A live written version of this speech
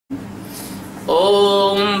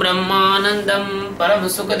ओम ब्रह्मानंदं परम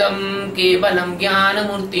सुखदं केवलं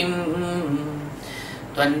ज्ञानमूर्तिं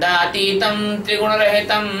द्वन्द्वातीतं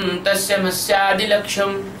त्रिगुणरहितं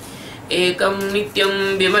तस्मस्यादिलक्ष्यम् एकं नित्यं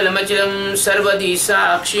विमलमचलं सर्वदि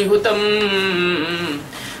साक्षिभूतं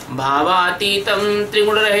भावातीतं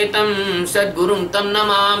त्रिगुणरहितं सद्गुरुं तं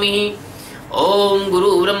नमामि। ओम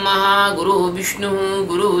गुरु ब्रह्मा गुरु विष्णु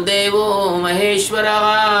गुरुदेवो महेश्वरः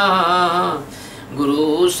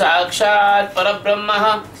गुरु साक्षात् परब्रह्म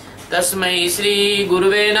तस्मै श्री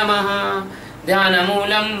गुरुवे नमः।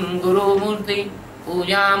 ध्यानमूलं गुरुमूर्ति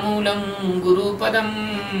पूजामूलं गुरुपदं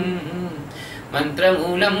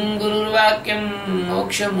मंत्रमूलं गुरुर्वाक्यं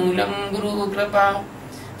मोक्षमूलं गुरुकृपा।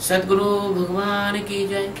 सद्गुरु भगवान की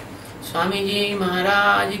जय, स्वामी जी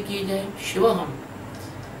महाराज की जय। शिवोहम।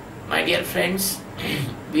 My dear friends,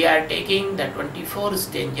 we are taking the 24th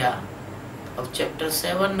stanza of chapter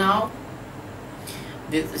 7 now.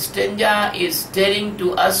 This stanza is telling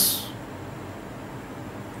to us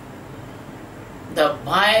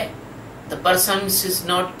why the person is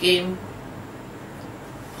not came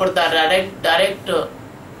for the direct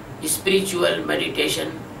spiritual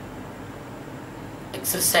meditation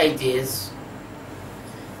exercises,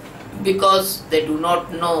 because they do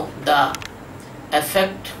not know the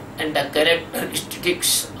effect and the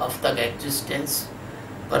characteristics of the existence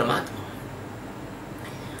Paramatma.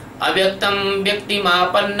 Avyaktam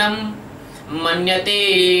vyaktimaapannam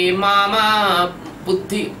manyate mama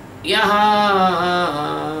buddhi yaha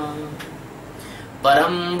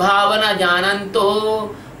param bhavana jananto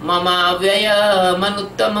mama vyaya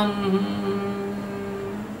manuttamam.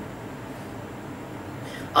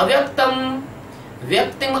 Avyaktam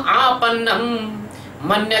vyaktim aapannam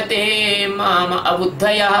मन्यते माम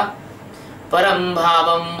अबुद्धया परम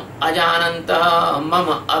भावम अजानंत मम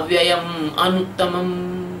अव्ययम अनुत्तमम.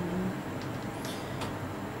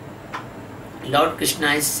 Lord Krishna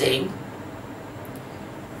is saying,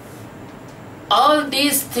 all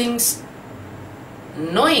these things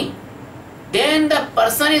knowing, then the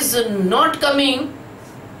person is not coming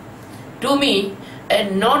to me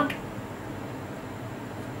and not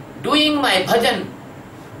doing my bhajan.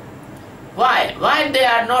 Why? Why they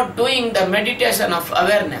are not doing the meditation of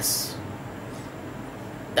awareness?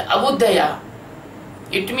 The abuddhaya,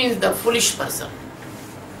 it means the foolish person.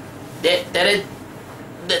 There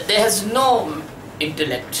has no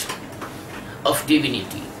intellect of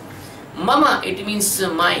divinity. Mama, it means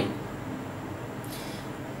mine.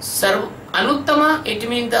 Anuttama, it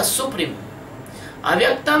means the supreme.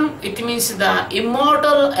 Avyaktam, it means the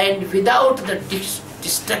immortal and without the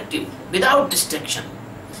destructive, without destruction.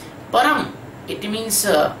 Param, it means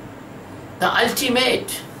the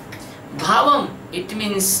ultimate. Bhavam, it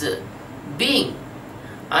means being.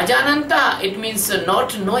 Ajananta, it means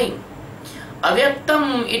not knowing.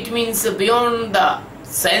 Avyaktam, it means beyond the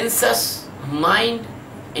senses, mind,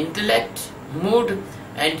 intellect, mood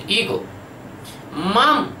and ego.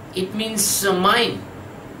 Mam, it means mind.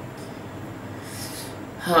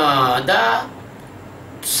 The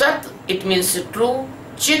Sat, it means true.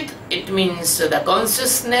 Chit, it means the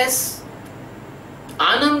consciousness.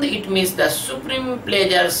 Anand, it means the supreme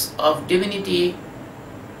pleasures of divinity,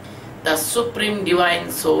 the supreme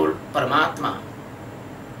divine soul, Paramatma.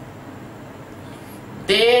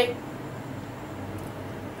 They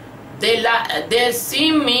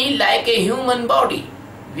see me like a human body.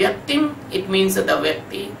 Vyaktim, it means the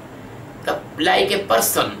Vyakti, like a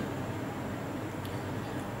person.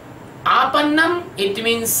 Apannam, it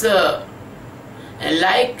means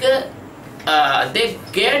like they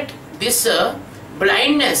get this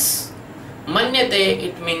blindness. Manyate,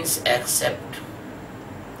 it means accept.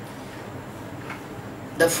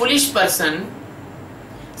 The foolish person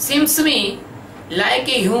seems to me like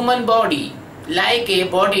a human body, like a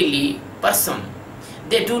bodily person.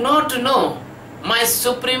 They do not know my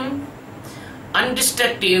supreme,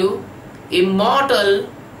 undestructive, immortal,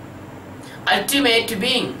 ultimate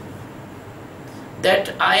being,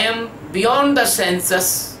 that I am beyond the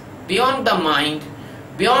senses, beyond the mind,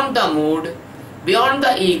 beyond the mood, beyond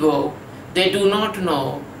the ego. They do not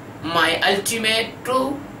know my ultimate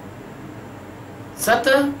true Sat,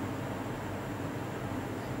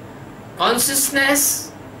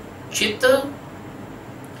 consciousness, Chitta,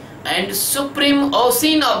 and supreme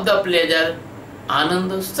ocean of the pleasure,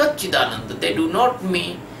 Ananda, Satchidananda. They do not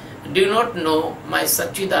know my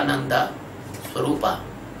Satchidananda Swarupa.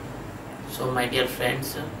 So my dear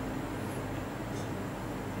friends,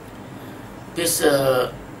 this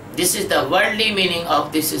is the worldly meaning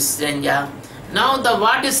of this stanza. Now the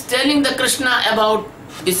what is telling the Krishna about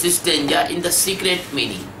this stanza in the secret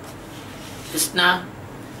meaning. Krishna,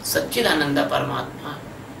 Satchidananda Paramatma,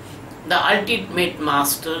 the ultimate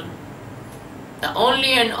master, the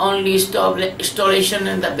only and only installation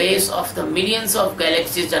in the base of the millions of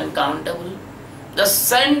galaxies uncountable, the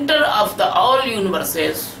center of the all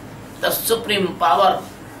universes, the supreme power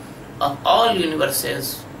of all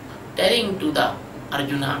universes, telling to the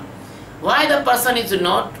Arjuna, why the person is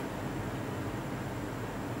not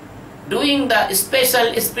doing the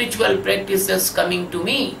special spiritual practices coming to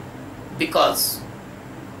me? Because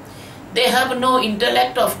they have no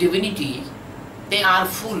intellect of divinity. They are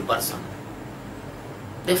fool person.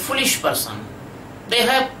 The foolish person. They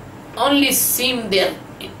have only seen their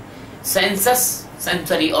senses,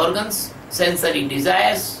 sensory organs, sensory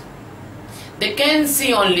desires. They can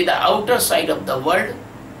see only the outer side of the world.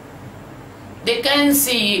 They can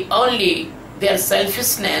see only their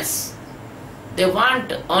selfishness. They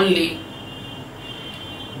want only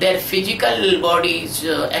their physical body's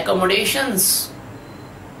accommodations.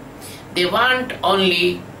 They want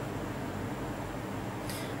only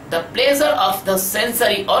the pleasure of the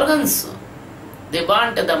sensory organs. They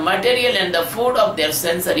want the material and the food of their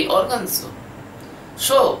sensory organs.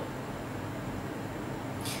 So,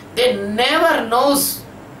 they never knows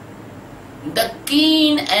the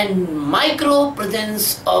keen and micro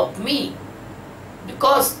presence of me,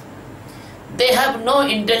 because they have no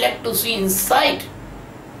intellect to see inside.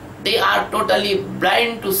 They are totally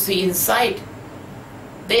blind to see inside.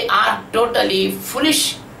 They are totally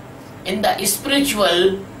foolish in the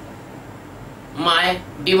spiritual, my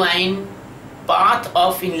divine path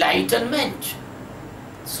of enlightenment.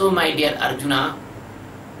 So my dear Arjuna,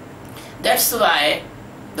 that's why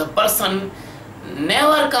the person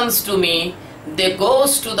never comes to me. They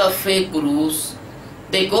goes to the fake gurus,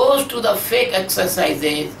 they goes to the fake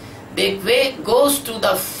exercises, they goes to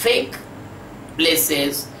the fake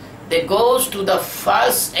places, they goes to the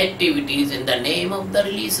false activities in the name of the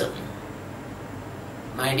religion.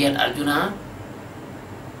 My dear Arjuna,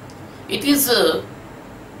 it is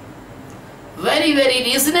very, very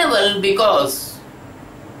reasonable, because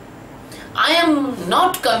I am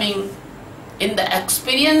not coming in the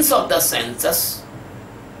experience of the senses.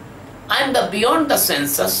 I am the beyond the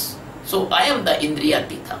senses, so I am the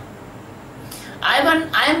Indriyatita. I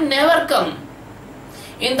am never come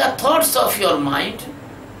in the thoughts of your mind,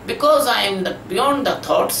 because I am beyond the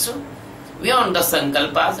thoughts, beyond the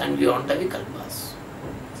sankalpas and beyond the vikalpas.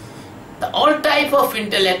 The all type of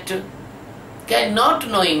intellect cannot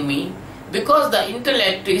knowing me, because the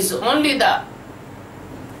intellect is only the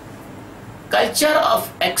culture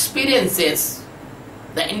of experiences.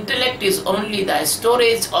 The intellect is only the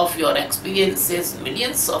storage of your experiences,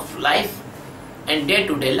 millions of life and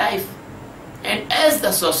day-to-day life, and as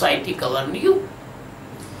the society govern you.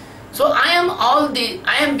 So I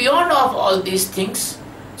am beyond of all these things,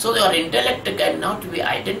 so your intellect cannot be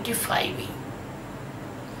identify me.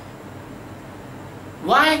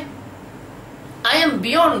 Why? I am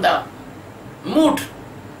beyond the mood,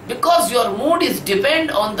 because your mood is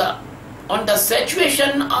depend on the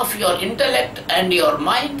situation of your intellect and your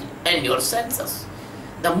mind and your senses.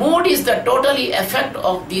 The mood is the totally effect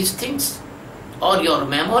of these things, or your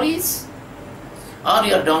memories, or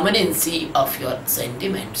your dominancy of your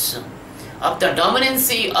sentiments, of the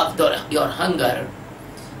dominancy of your hunger.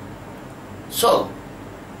 So,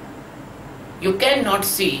 you cannot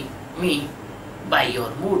see me by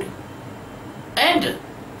your mood. And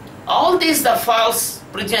all this, the false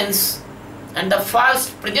presence, and the false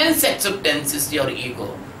presence acceptance is your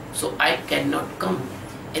ego. So I cannot come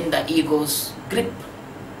in the ego's grip.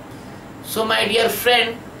 So my dear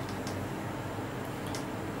friend,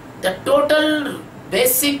 the total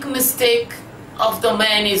basic mistake of the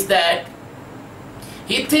man is that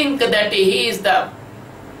he think that he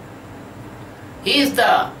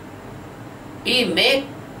make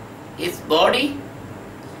his body,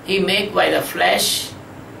 he make by the flesh,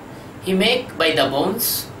 he make by the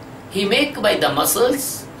bones, he make by the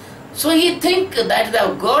muscles. So he think that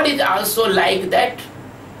the God is also like that,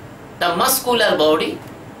 the muscular body,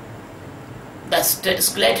 the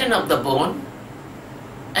skeleton of the bone,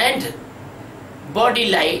 and body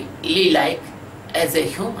like as a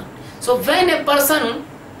human. So when a person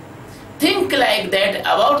think like that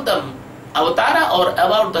about the avatara or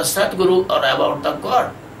about the Sadguru or about the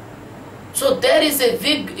God, so there is a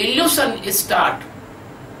big illusion start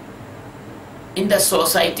in the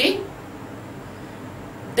society.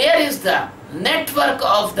 There is the network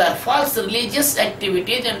of the false religious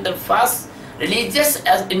activities, and the false religious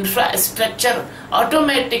as infrastructure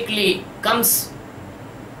automatically comes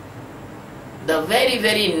the very,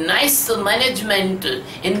 very nice management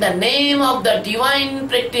in the name of the divine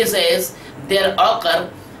practices there occur,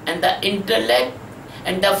 and the intellect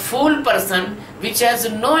and the fool person which has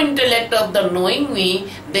no intellect of the knowing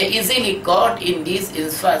me, they easily caught in this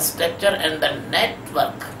infrastructure and the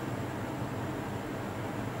network.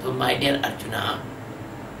 So my dear Arjuna,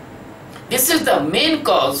 this is the main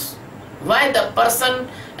cause why the person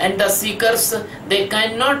and the seekers, they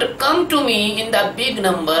cannot come to me in the big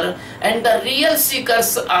number, and the real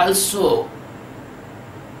seekers also,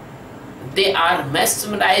 they are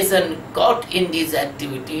mesmerized and caught in these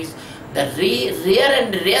activities. The rare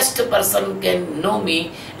and rarest person can know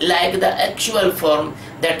me like the actual form,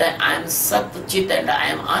 that I am Sat Chit and I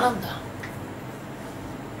am Ananda.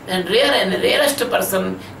 And rare and rarest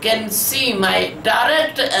person can see my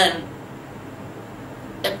direct and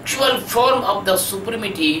actual form of the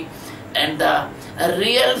supremacy and the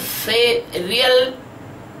real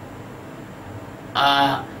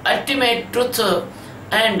ultimate truth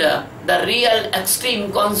and the real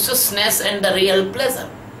extreme consciousness and the real pleasure.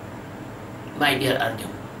 My dear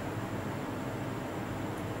Arjuna,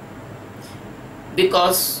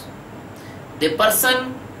 because the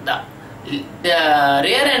person, the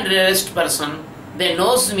rare and rarest person, they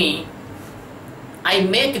knows me. I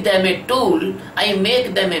make them a tool, I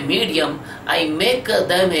make them a medium, I make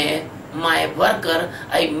them my worker,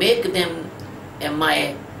 I make them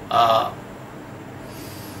my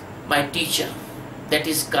teacher. That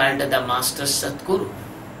is called the Master Satguru.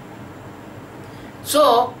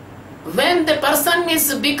 So, when the person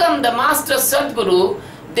is become the Master Sadguru,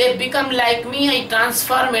 they become like me, I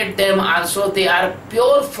transformate them also. They are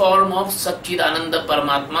pure form of Satchidananda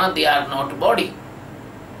Paramatma, they are not body.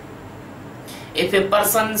 If a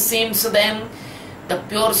person seems them the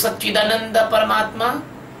pure Satchidananda Paramatma,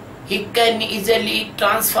 he can easily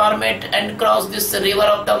transform it and cross this river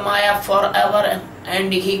of the Maya forever,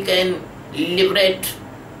 and he can liberate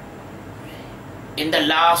in the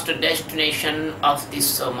last destination of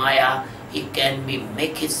this Maya. He can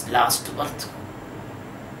make his last birth.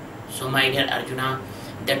 So my dear Arjuna,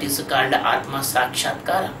 that is called Atma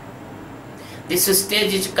Sakshatkara. This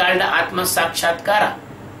stage is called Atma Sakshatkara.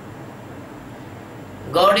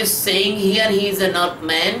 God is saying here, he is not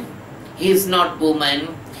man, he is not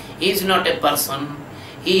woman, he is not a person,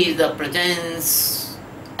 he is the presence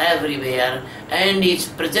everywhere, and his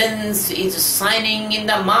presence is shining in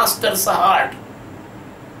the Master's heart.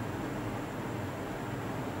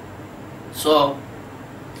 So,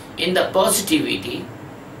 in the positivity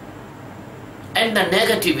and the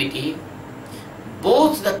negativity,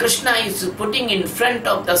 both the Krishna is putting in front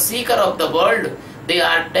of the seeker of the world. They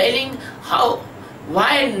are telling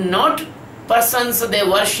why not persons, they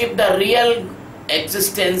worship the real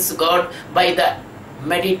existence God by the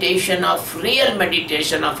real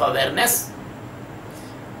meditation of awareness.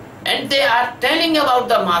 And they are telling about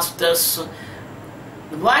the masters,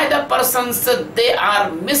 why the persons, they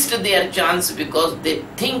are missed their chance, because they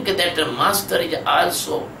think that a master is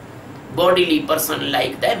also bodily person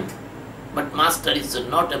like them. But master is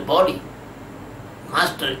not a body.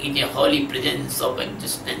 Master is a holy presence of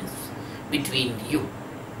existence between you.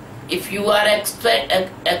 If you are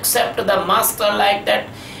accept the master like that,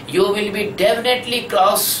 you will be definitely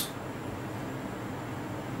cross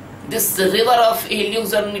this river of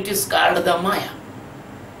illusion. It is called the Maya.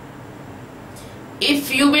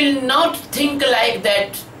 If you will not think like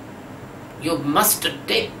that, you must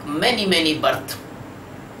take many births.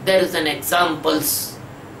 There is an examples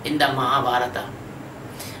in the Mahabharata.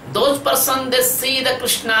 Those persons, they see the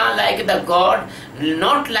Krishna like the God,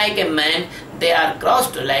 not like a man. They are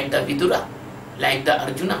crossed like the Vidura, like the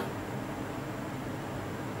Arjuna.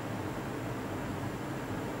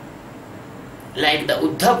 Like the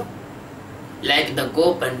Uddhav, like the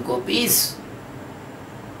Gop and Gopis.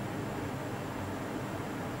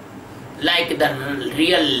 Like the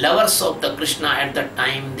real lovers of the Krishna at the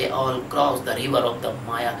time, they all cross the river of the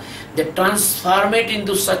Maya. They transform it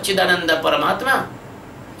into Satchidananda Paramatma.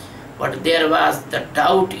 But there was the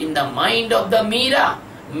doubt in the mind of the Meera.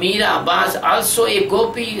 Meera was also a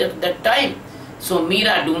gopi at that time. So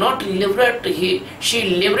Meera do not liberate,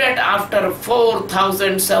 she liberated after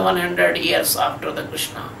 4,700 years after the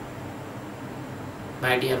Krishna.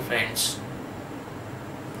 My dear friends,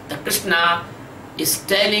 the Krishna is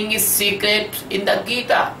telling his secret in the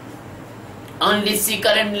Geeta. Only seeker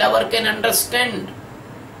and lover can understand.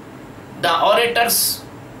 The orators,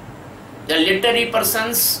 the literary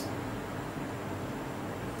persons,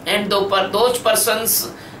 and those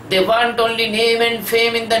persons, they want only name and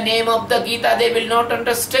fame in the name of the Geeta, they will not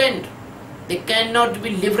understand. They cannot be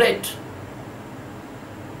liberated.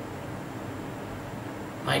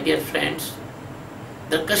 My dear friends,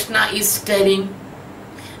 the Krishna is telling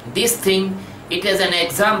this thing. It is an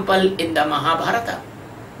example in the Mahabharata.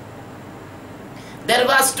 There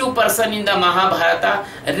was two person in the Mahabharata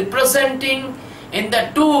representing in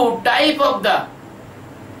the two type of the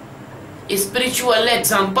spiritual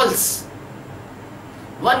examples.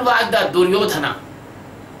 One was the Duryodhana.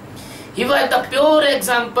 He was the pure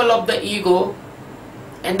example of the ego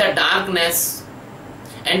and the darkness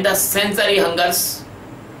and the sensory hungers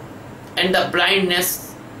and the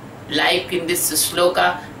blindness, like in this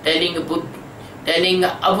sloka telling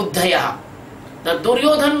Abuddhaya. The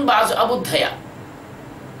Duryodhan was Abuddhaya.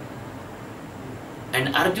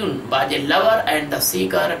 And Arjun was a lover and the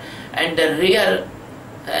seeker and the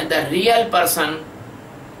real person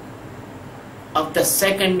of the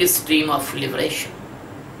second stream of liberation.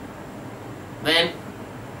 When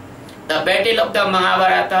the battle of the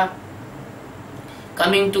Mahabharata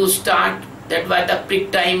coming to start, that was the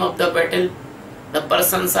peak time of the battle. The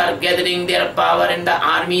persons are gathering their power and the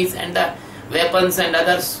armies and the weapons and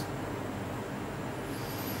others.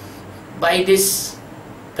 By this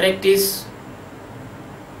practice,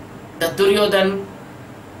 the Duryodhan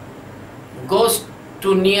goes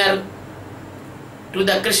to near to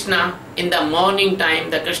the Krishna in the morning time.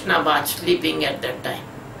 The Krishna was sleeping at that time.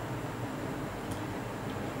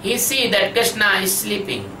 He see that Krishna is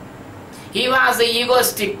sleeping. He was an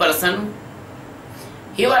egoistic person.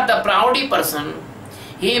 He was the proudy person.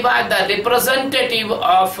 He was the representative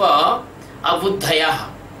of Abuddhaya.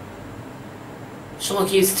 So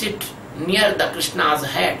he sit near the Krishna's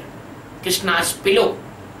head, Krishna's pillow.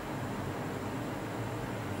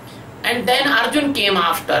 And then Arjun came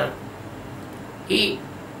after. He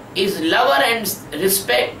is lover and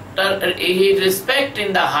he respect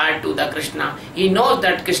in the heart to the Krishna. He knows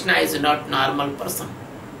that Krishna is not normal person.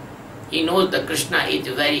 He knows that Krishna is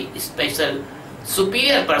a very special,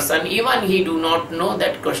 superior person. Even he do not know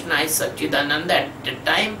that Krishna is Satchidananda at the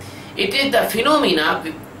time. It is the phenomena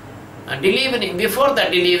before the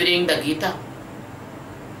delivering the Geeta.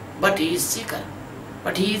 But he is seeker.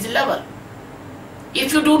 But he is lover.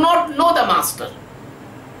 If you do not know the master,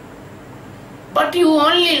 but you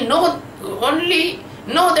only know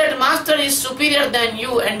that master is superior than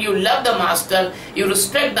you and you love the master, you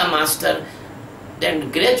respect the master, then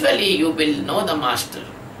gradually you will know the master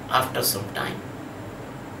after some time.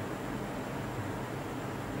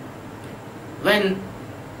 When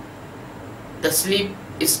the sleep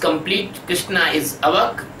is complete, Krishna is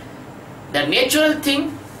awake. The natural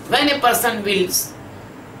thing, when a person will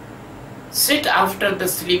sit after the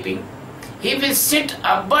sleeping, he will sit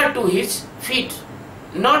upward to his feet,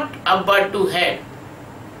 not upward to head.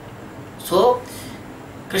 So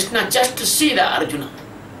Krishna just see the Arjuna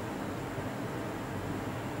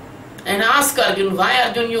and ask Arjun, why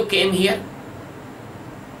Arjun you came here?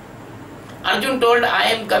 Arjun told, I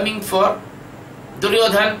am coming for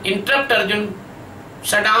Duryodhan. Interrupt Arjun,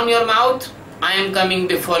 shut down your mouth, I am coming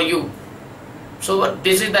before you. So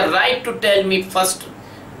this is the right to tell me first,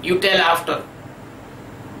 you tell after.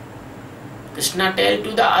 Krishna tell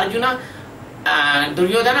to the Arjuna,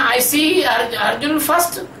 Duryodhana, I see Arjun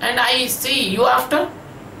first and I see you after.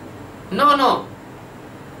 No.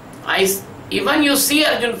 Even you see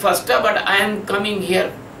Arjun first, but I am coming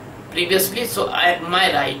here previously, so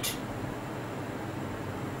my right.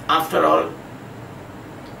 After all,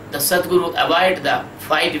 the Sadguru avoid the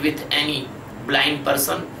fight with any blind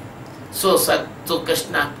person. So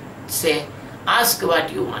Krishna say, ask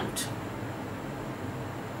what you want.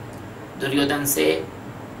 Duryodhan say,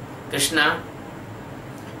 Krishna,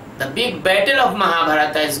 the big battle of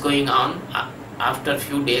Mahabharata is going on after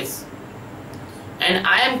few days, and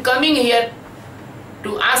I am coming here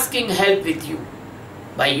to asking help with you,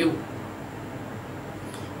 by you.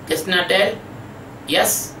 Krishna tell,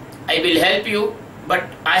 yes, I will help you, but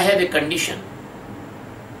I have a condition.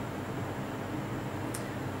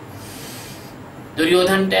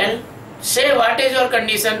 Duryodhan tell, say what is your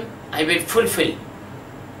condition, I will fulfill.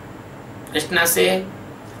 Krishna say,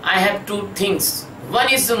 I have two things.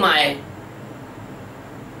 One is my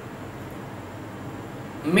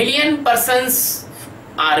million persons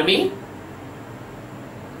army,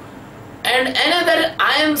 and another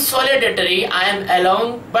I am solitary, I am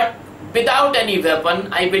alone, but without any weapon.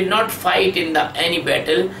 I will not fight in any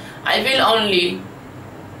battle. I will only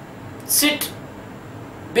sit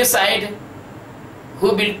beside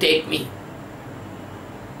who will take me.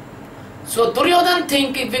 So Duryodhan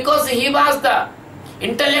think, because he was the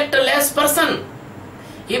intellectless person,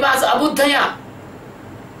 he was Abuddhaya.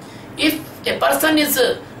 If a person is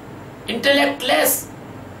intellectless,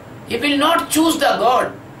 he will not choose the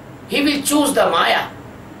God, he will choose the Maya.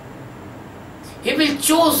 He will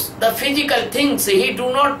choose the physical things, he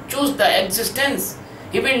do not choose the existence.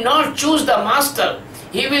 He will not choose the master,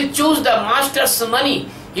 he will choose the master's money.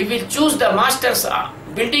 He will choose the master's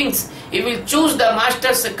buildings. He will choose the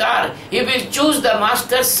master's car. He will choose the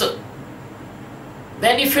master's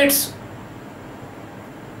benefits.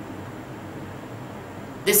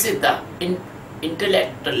 This is the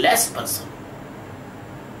intellectualless person.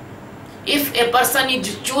 If a person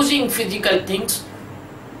is choosing physical things,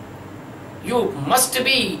 you must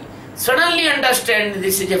be suddenly understand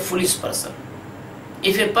this is a foolish person.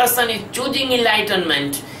 If a person is choosing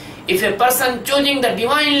enlightenment, if a person choosing the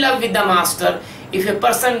divine love with the master, if a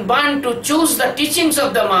person want to choose the teachings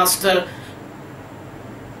of the master,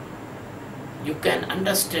 you can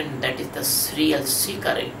understand that is the real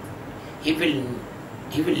secret. He will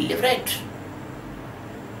liberate.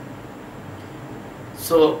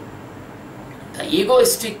 So the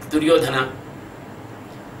egoistic Duryodhana,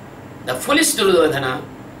 the foolish Duryodhana,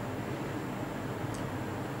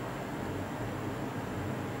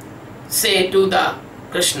 say to the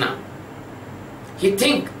Krishna, he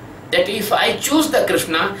think that if I choose the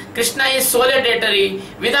Krishna, Krishna is solitary,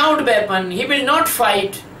 without weapon, he will not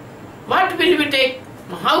fight. What will we take?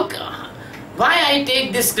 Why I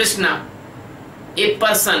take this Krishna? A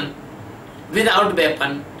person without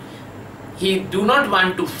weapon, he do not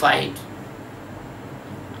want to fight.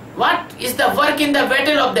 What is the work in the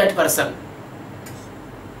battle of that person?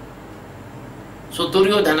 So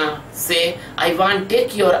Duryodhana say, I want to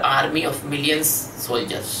take your army of millions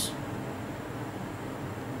soldiers.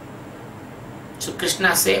 So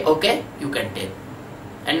Krishna say, okay, you can take.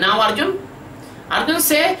 And now Arjun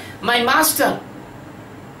say, my master,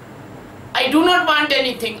 I do not want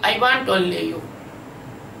anything, I want only you.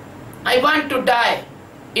 I want to die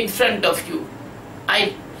in front of you.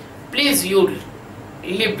 Please you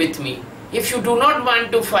live with me. If you do not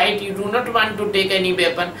want to fight, you do not want to take any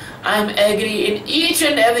weapon, I am agree in each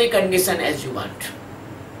and every condition as you want.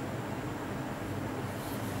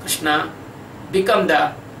 Krishna become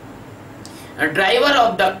the driver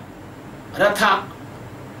of the Ratha,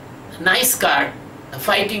 nice cart, the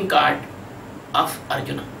fighting cart of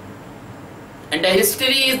Arjuna. And the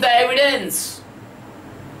history is the evidence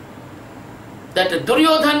that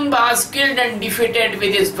Duryodhana was killed and defeated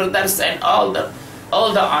with his brothers and all the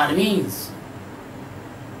armies.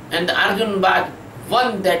 And Arjuna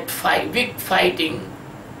won that big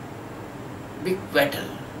battle.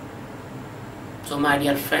 So my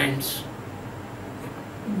dear friends,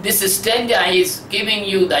 this stanza is giving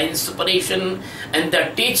you the inspiration and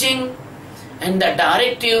the teaching and the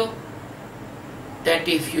directive that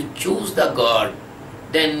if you choose the God,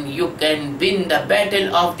 then you can win the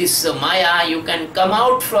battle of this Maya, you can come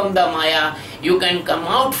out from the Maya, you can come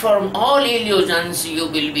out from all illusions, you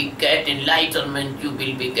will get enlightenment, you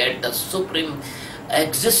will get the supreme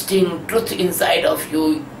existing truth inside of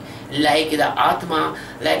you, like the Atma,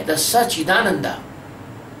 like the Sachidananda.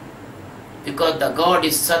 Because the God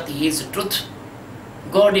is Sat, He is truth.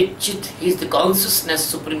 God is Chit, He is the consciousness,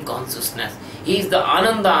 supreme consciousness. He is the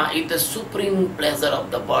Ananda, He is the supreme pleasure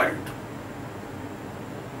of the world.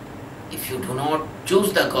 If you do not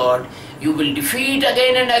choose the God, you will defeat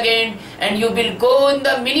again and again, and you will go in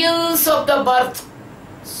the millions of the birth,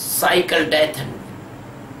 cycle, death and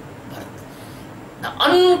birth. The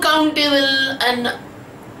uncountable and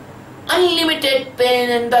unlimited pain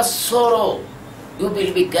and the sorrow you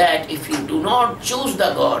will get if you do not choose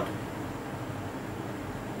the God.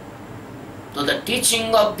 So the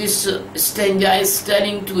teaching of this stanza is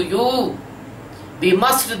telling to you, we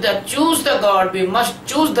must choose the God, we must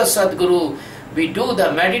choose the Sadguru, we do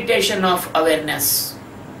the meditation of awareness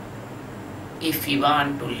if we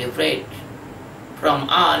want to liberate from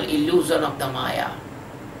all illusion of the Maya.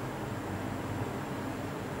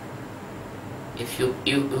 If you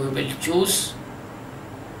will choose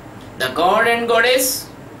the God and Goddess,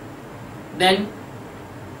 then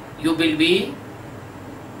you will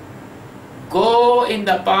go in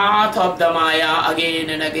the path of the Maya again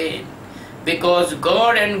and again. Because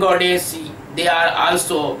God and Goddess, they are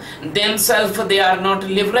also themselves, they are not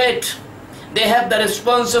liberate. They have the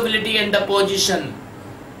responsibility and the position.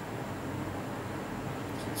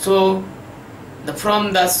 So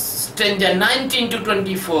from the stanza 19 to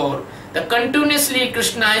 24, the continuously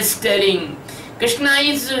Krishna is telling, Krishna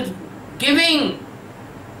is giving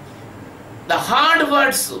the hard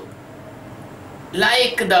words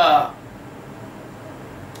like the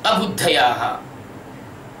Abhuddhayaha,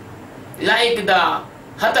 like the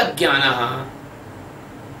Hatagyanaha,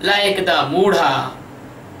 like the Mudha.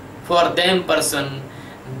 For them person,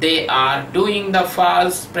 they are doing the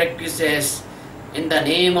false practices in the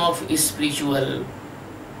name of spiritual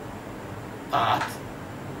path.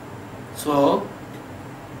 So,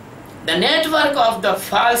 the network of the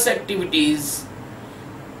false activities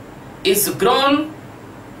is grown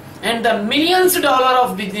and the millions of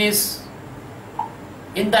dollars of business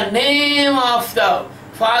in the name of the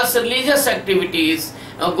false religious activities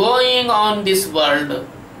going on this world.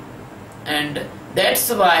 And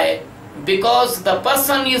that's why, because the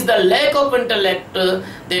person is the lack of intellect,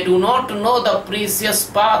 they do not know the precious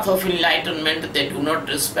path of enlightenment, they do not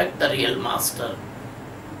respect the real master.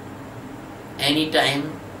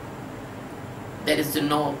 Anytime there is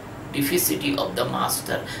no deficiency of the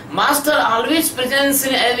master. Master always presents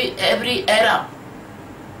in every era,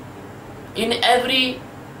 in every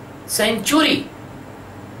century.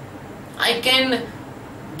 I can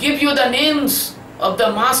give you the names of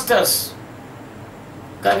the masters: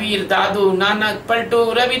 Kabir, Dadu, Nanak,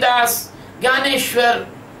 Paltu, Ravidas, Gyaneshwar.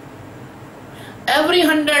 Every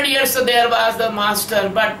 100 years there was the master,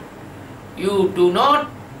 but you do not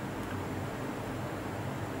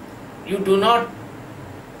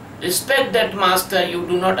respect that master, you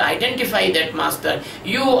do not identify that master.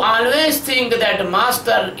 You always think that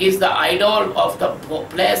master is the idol of the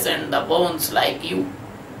flesh and the bones like you.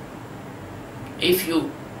 If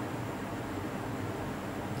you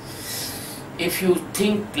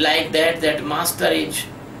think like that master is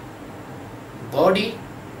body,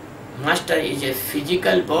 master is a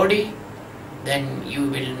physical body, then you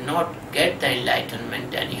will not get the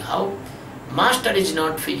enlightenment anyhow. Master is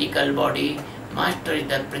not physical body, master is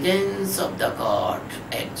the presence of the God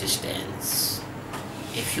existence.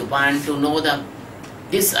 If you want to know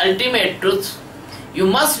this ultimate truth, you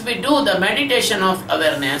must do the meditation of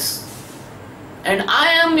awareness, and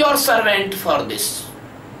I am your servant for this.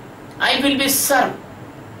 I will be served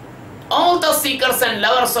all the seekers and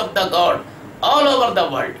lovers of the God all over the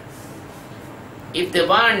world. If they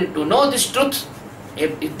want to know this truth,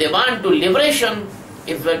 if they want to liberation,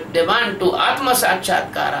 if they want to Atma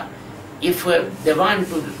Sakshatkara, if they want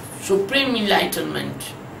to supreme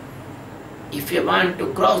enlightenment, if you want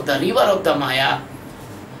to cross the river of the Maya,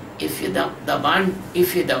 if you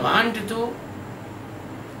want to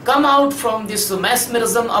come out from this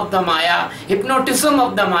mesmerism of the Maya, hypnotism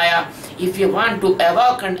of the Maya, if you want to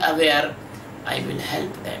awake and aware, I will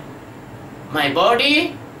help them. My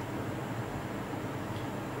body,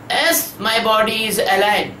 as my body is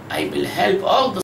alive, I will help all the